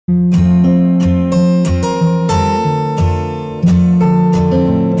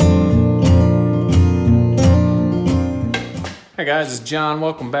guys, it's John.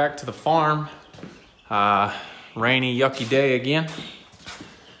 Welcome back to the farm. Rainy, yucky day again.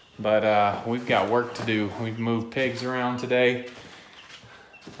 But we've got work to do. We've moved pigs around today.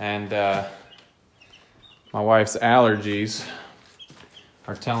 And my wife's allergies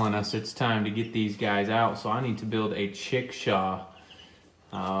are telling us it's time to get these guys out. So I need to build a Chickshaw.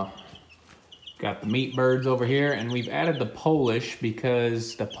 Got the meat birds over here, and we've added the Polish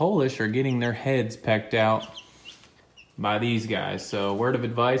because the Polish are getting their heads pecked out by these guys. So word of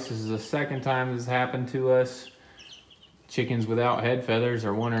advice, this is the second time this has happened to us. Chickens without head feathers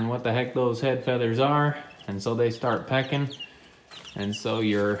are wondering what the heck those head feathers are, and so they start pecking, and so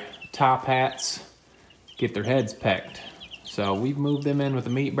your top hats get their heads pecked. So we've moved them in with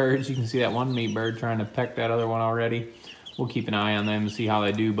the meat birds. You can see that one meat bird trying to peck that other one already. We'll keep an eye on them and see how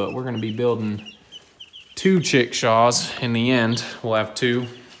they do, but we're going to be building 2 Chickshaws in the end. We'll have 2,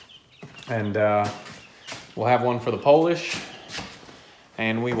 and we'll have one for the Polish,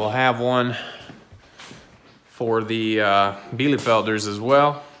 and we will have one for the Bielefelders as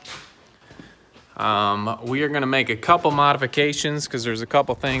well. We are going to make a couple modifications because there's a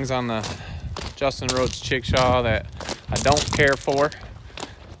couple things on the Justin Rhodes Chickshaw that I don't care for.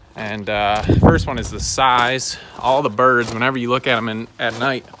 And first one is the size. All the birds, whenever you look at them at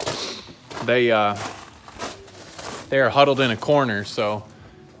night, they are huddled in a corner. So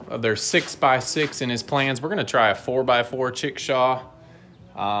they're 6x6 in his plans. We're going to try a 4x4 Chickshaw.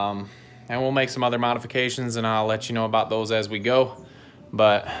 And we'll make some other modifications, and I'll let you know about those as we go.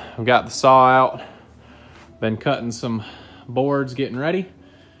 But we've got the saw out. Been cutting some boards, getting ready.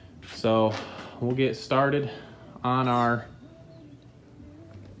 So we'll get started on our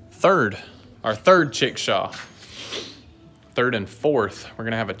third Chickshaw. 3rd and 4th. We're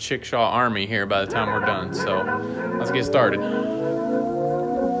gonna have a Chickshaw army here by the time we're done. So let's get started.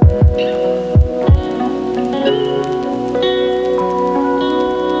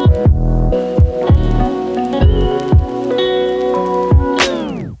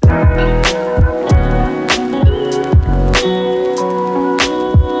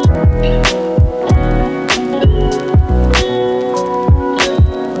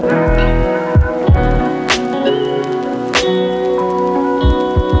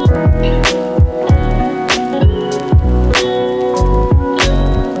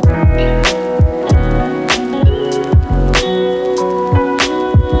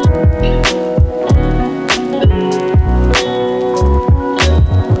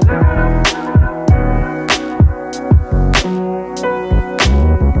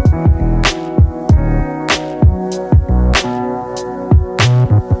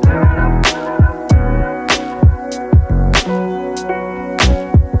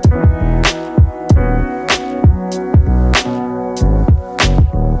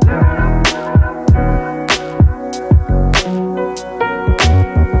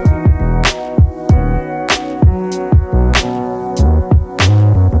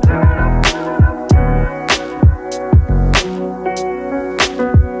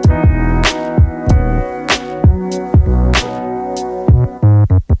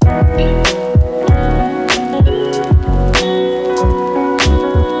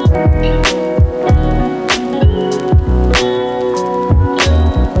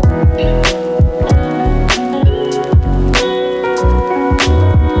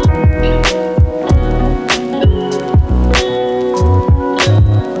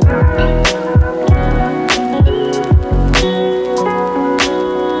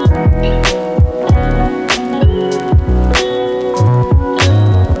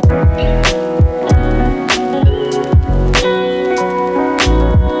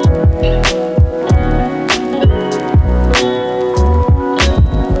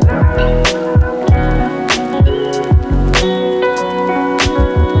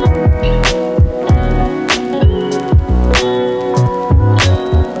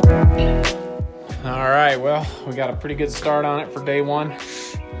 We got a pretty good start on it for day 1.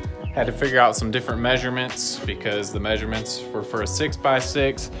 Had to figure out some different measurements because the measurements were for a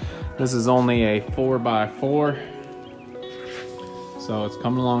 6x6. This is only a 4x4. So it's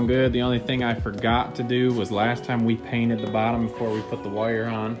coming along good. The only thing I forgot to do was last time we painted the bottom before we put the wire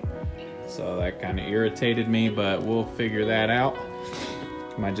on. So that kind of irritated me, but we'll figure that out.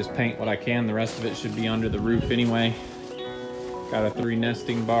 I might just paint what I can. The rest of it should be under the roof anyway. Got a 3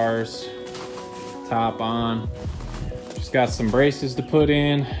 nesting bars, top on. Just got some braces to put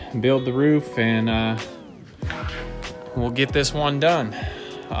in, build the roof, and we'll get this one done.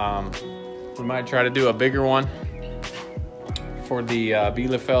 We might try to do a bigger one for the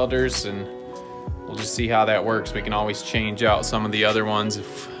Bielefelders, and we'll just see how that works. We can always change out some of the other ones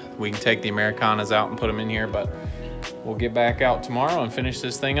if we can take the Americanas out and put them in here, but we'll get back out tomorrow and finish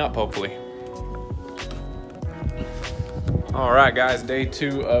this thing up, hopefully. All right, guys, day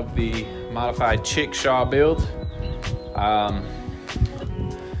 2 of the modified Chickshaw build.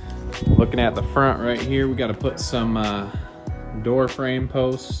 Looking at the front right here, we got to put some door frame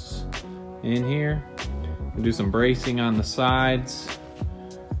posts in here. We'll do some bracing on the sides,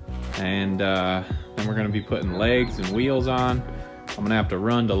 and then we're going to be putting legs and wheels on. I'm going to have to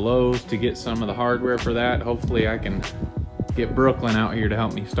run to Lowe's to get some of the hardware for that. Hopefully I can get Brooklyn out here to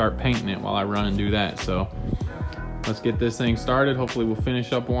help me start painting it while I run and do that. So let's get this thing started. Hopefully we'll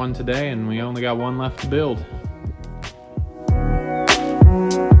finish up one today, and we only got one left to build.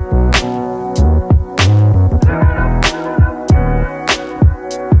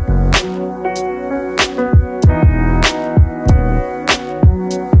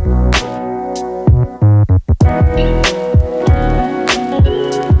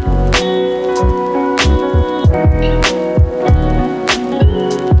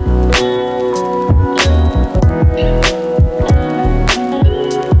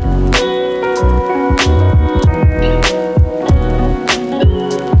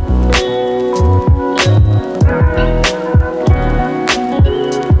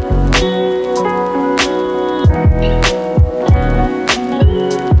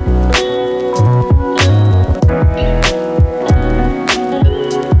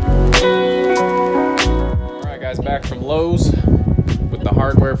 Back from Lowe's with the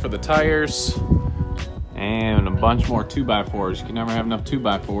hardware for the tires and a bunch more 2x4s. You can never have enough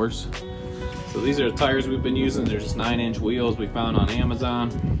 2x4s. So these are the tires we've been using. They're just 9-inch wheels we found on Amazon.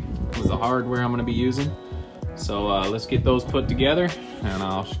 This is the hardware I'm going to be using. So let's get those put together, and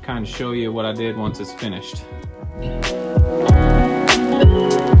I'll kind of show you what I did once it's finished.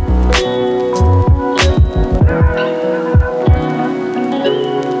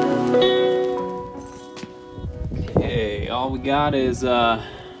 All we got is our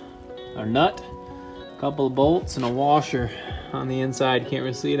nut, a couple of bolts, and a washer on the inside. You can't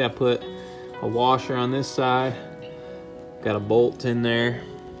really see it. I put a washer on this side, got a bolt in there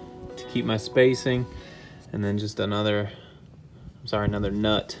to keep my spacing, and then just another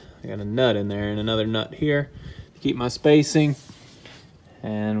nut. I got a nut in there and another nut here to keep my spacing,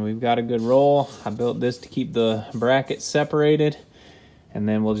 and we've got a good roll. I built this to keep the brackets separated, and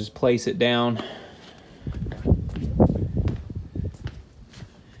then we'll just place it down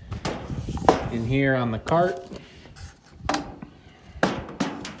in here on the cart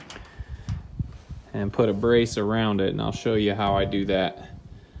and put a brace around it, and I'll show you how I do that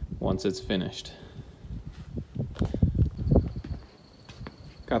once it's finished.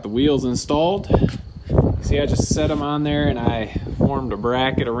 Got the wheels installed. See, I just set them on there and I formed a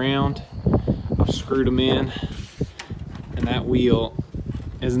bracket around. I've screwed them in, and that wheel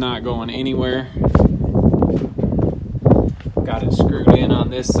is not going anywhere. Got it screwed in on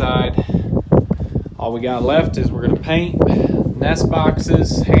this side. All we got left is we're gonna paint nest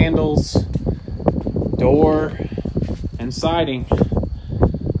boxes, handles, door, and siding.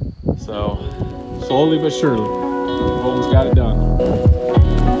 So slowly but surely, we've almost got it done.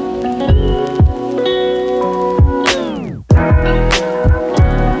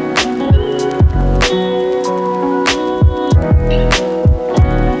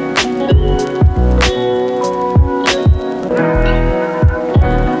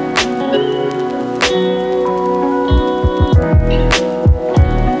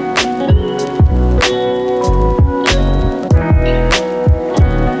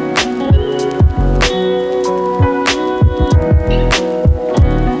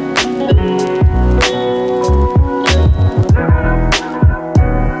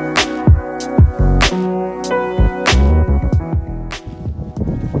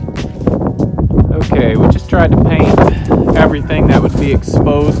 Okay, we just tried to paint everything that would be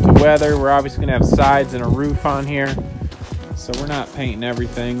exposed to weather. We're obviously gonna have sides and a roof on here, so we're not painting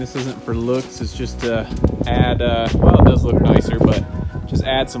everything. This isn't for looks, it's just to add, well, it does look nicer, but just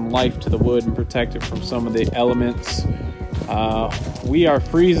add some life to the wood and protect it from some of the elements. We are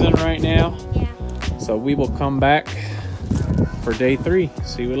freezing right now, so we will come back for day 3,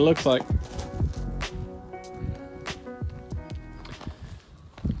 see what it looks like.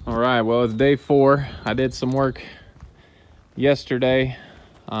 All right, well, it's day 4. I did some work yesterday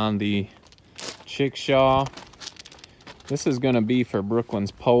on the Chickshaw. This is gonna be for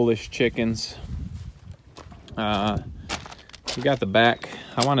Brooklyn's Polish chickens. We got the back.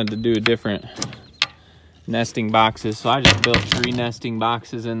 I wanted to do a different nesting boxes, so I just built 3 nesting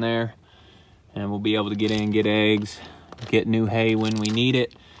boxes in there, and we'll be able to get in, get eggs, get new hay when we need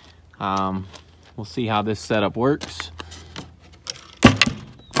it. We'll see how this setup works.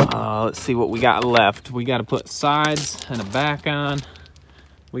 Let's see what we got left. We got to put sides and a back on.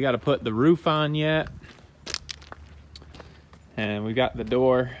 We got to put the roof on yet. And we got the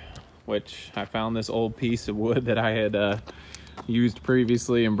door, which I found this old piece of wood that I had used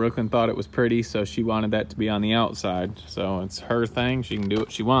previously, and Brooklyn thought it was pretty, so she wanted that to be on the outside. So it's her thing. She can do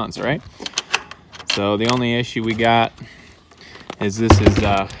what she wants, right? So the only issue we got is this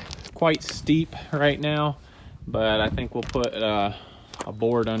is quite steep right now, but I think we'll put a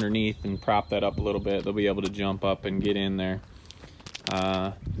board underneath and prop that up a little bit. They'll be able to jump up and get in there.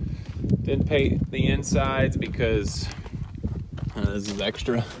 Didn't paint the insides because this is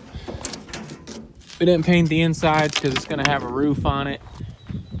extra. We didn't paint the insides because it's going to have a roof on it.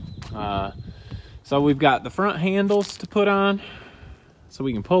 So we've got the front handles to put on so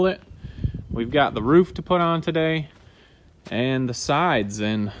we can pull it. We've got the roof to put on today and the sides,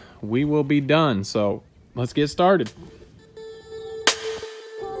 and we will be done. So let's get started.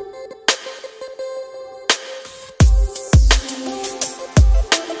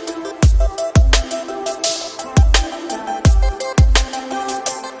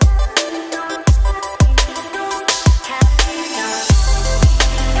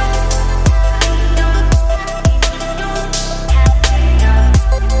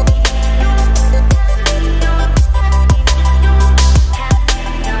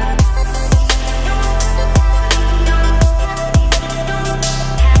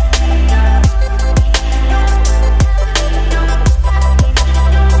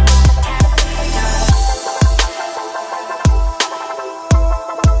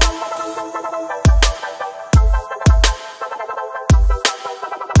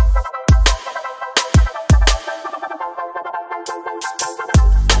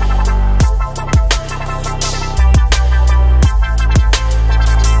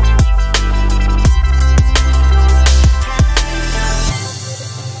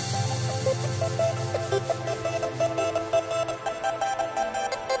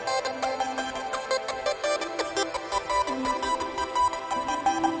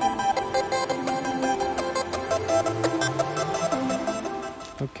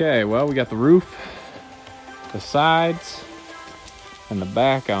 Okay, well, we got the roof, the sides, and the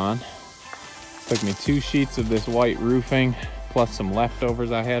back on. Took me 2 sheets of this white roofing, plus some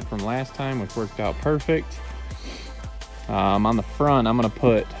leftovers I had from last time, which worked out perfect. On the front, I'm gonna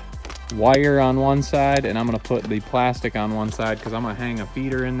put wire on one side, and I'm gonna put the plastic on one side, because I'm gonna hang a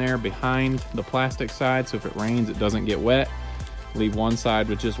feeder in there behind the plastic side, so if it rains, it doesn't get wet. Leave one side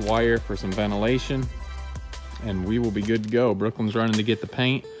with just wire for some ventilation, and we will be good to go. Brooklyn's running to get the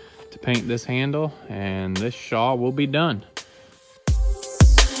paint to paint this handle, and this shawl will be done.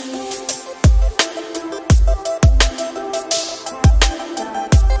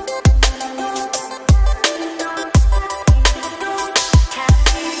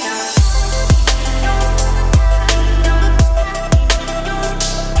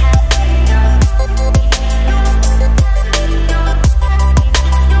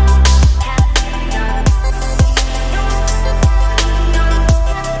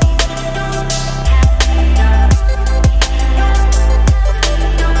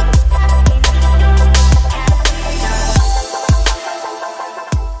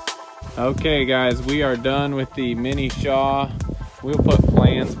 Okay guys, we are done with the mini Shaw. We'll put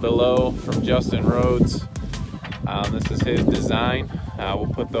plans below from Justin Rhodes. This is his design.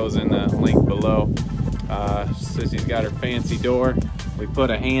 We'll put those in the link below. Sissy's got her fancy door. We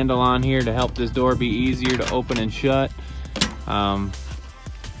put a handle on here to help this door be easier to open and shut. The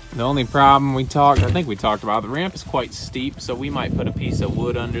only problem I think we talked about, the ramp is quite steep, so we might put a piece of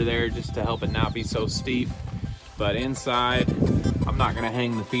wood under there just to help it not be so steep. But inside, I'm not gonna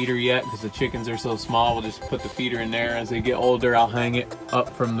hang the feeder yet because the chickens are so small. We'll just put the feeder in there. As they get older, I'll hang it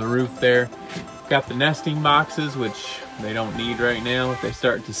up from the roof there. Got the nesting boxes, which they don't need right now. If they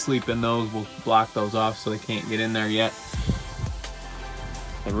start to sleep in those, we'll block those off so they can't get in there yet.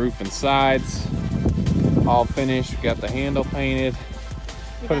 The roof and sides, all finished. Got the handle painted.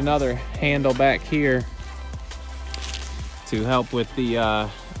 Put another handle back here to help with the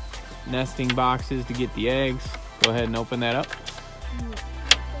nesting boxes to get the eggs. Go ahead and open that up.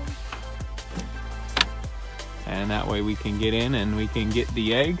 And that way we can get in and we can get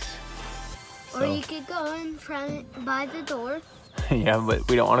the eggs. Or you could go in front by the door. Yeah, but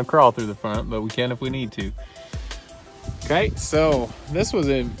we don't want to crawl through the front, but we can if we need to. Okay, so this was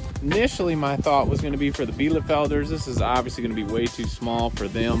initially my thought was going to be for the Bielefelders. This is obviously going to be way too small for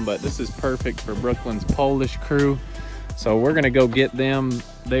them, but this is perfect for Brooklyn's Polish crew. So we're going to go get them.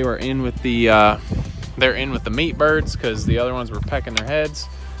 They were in with the they're in with the meat birds because the other ones were pecking their heads.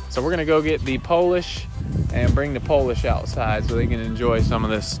 So we're gonna go get the Polish and bring the Polish outside so they can enjoy some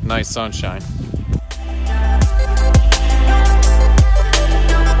of this nice sunshine.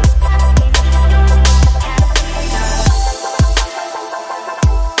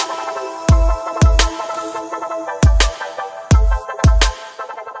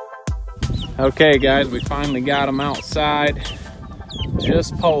 Okay guys, we finally got them outside.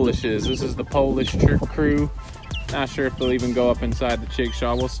 Just Polishes. This is the Polish crew. Not sure if they'll even go up inside the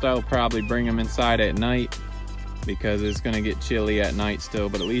Chickshaw. We'll still probably bring them inside at night because it's gonna get chilly at night still,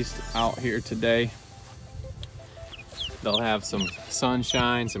 but at least out here today, they'll have some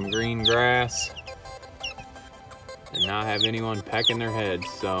sunshine, some green grass, and not have anyone pecking their heads,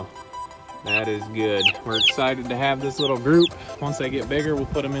 so that is good. We're excited to have this little group. Once they get bigger, we'll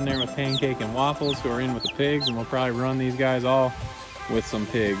put them in there with Pancake and Waffles, who are in with the pigs, and we'll probably run these guys all with some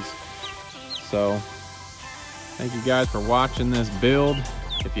pigs. So, thank you guys for watching this build.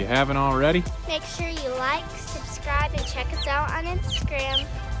 If you haven't already, make sure you like, subscribe, and check us out on Instagram.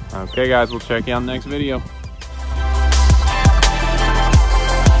 Okay guys, we'll check you on the next video.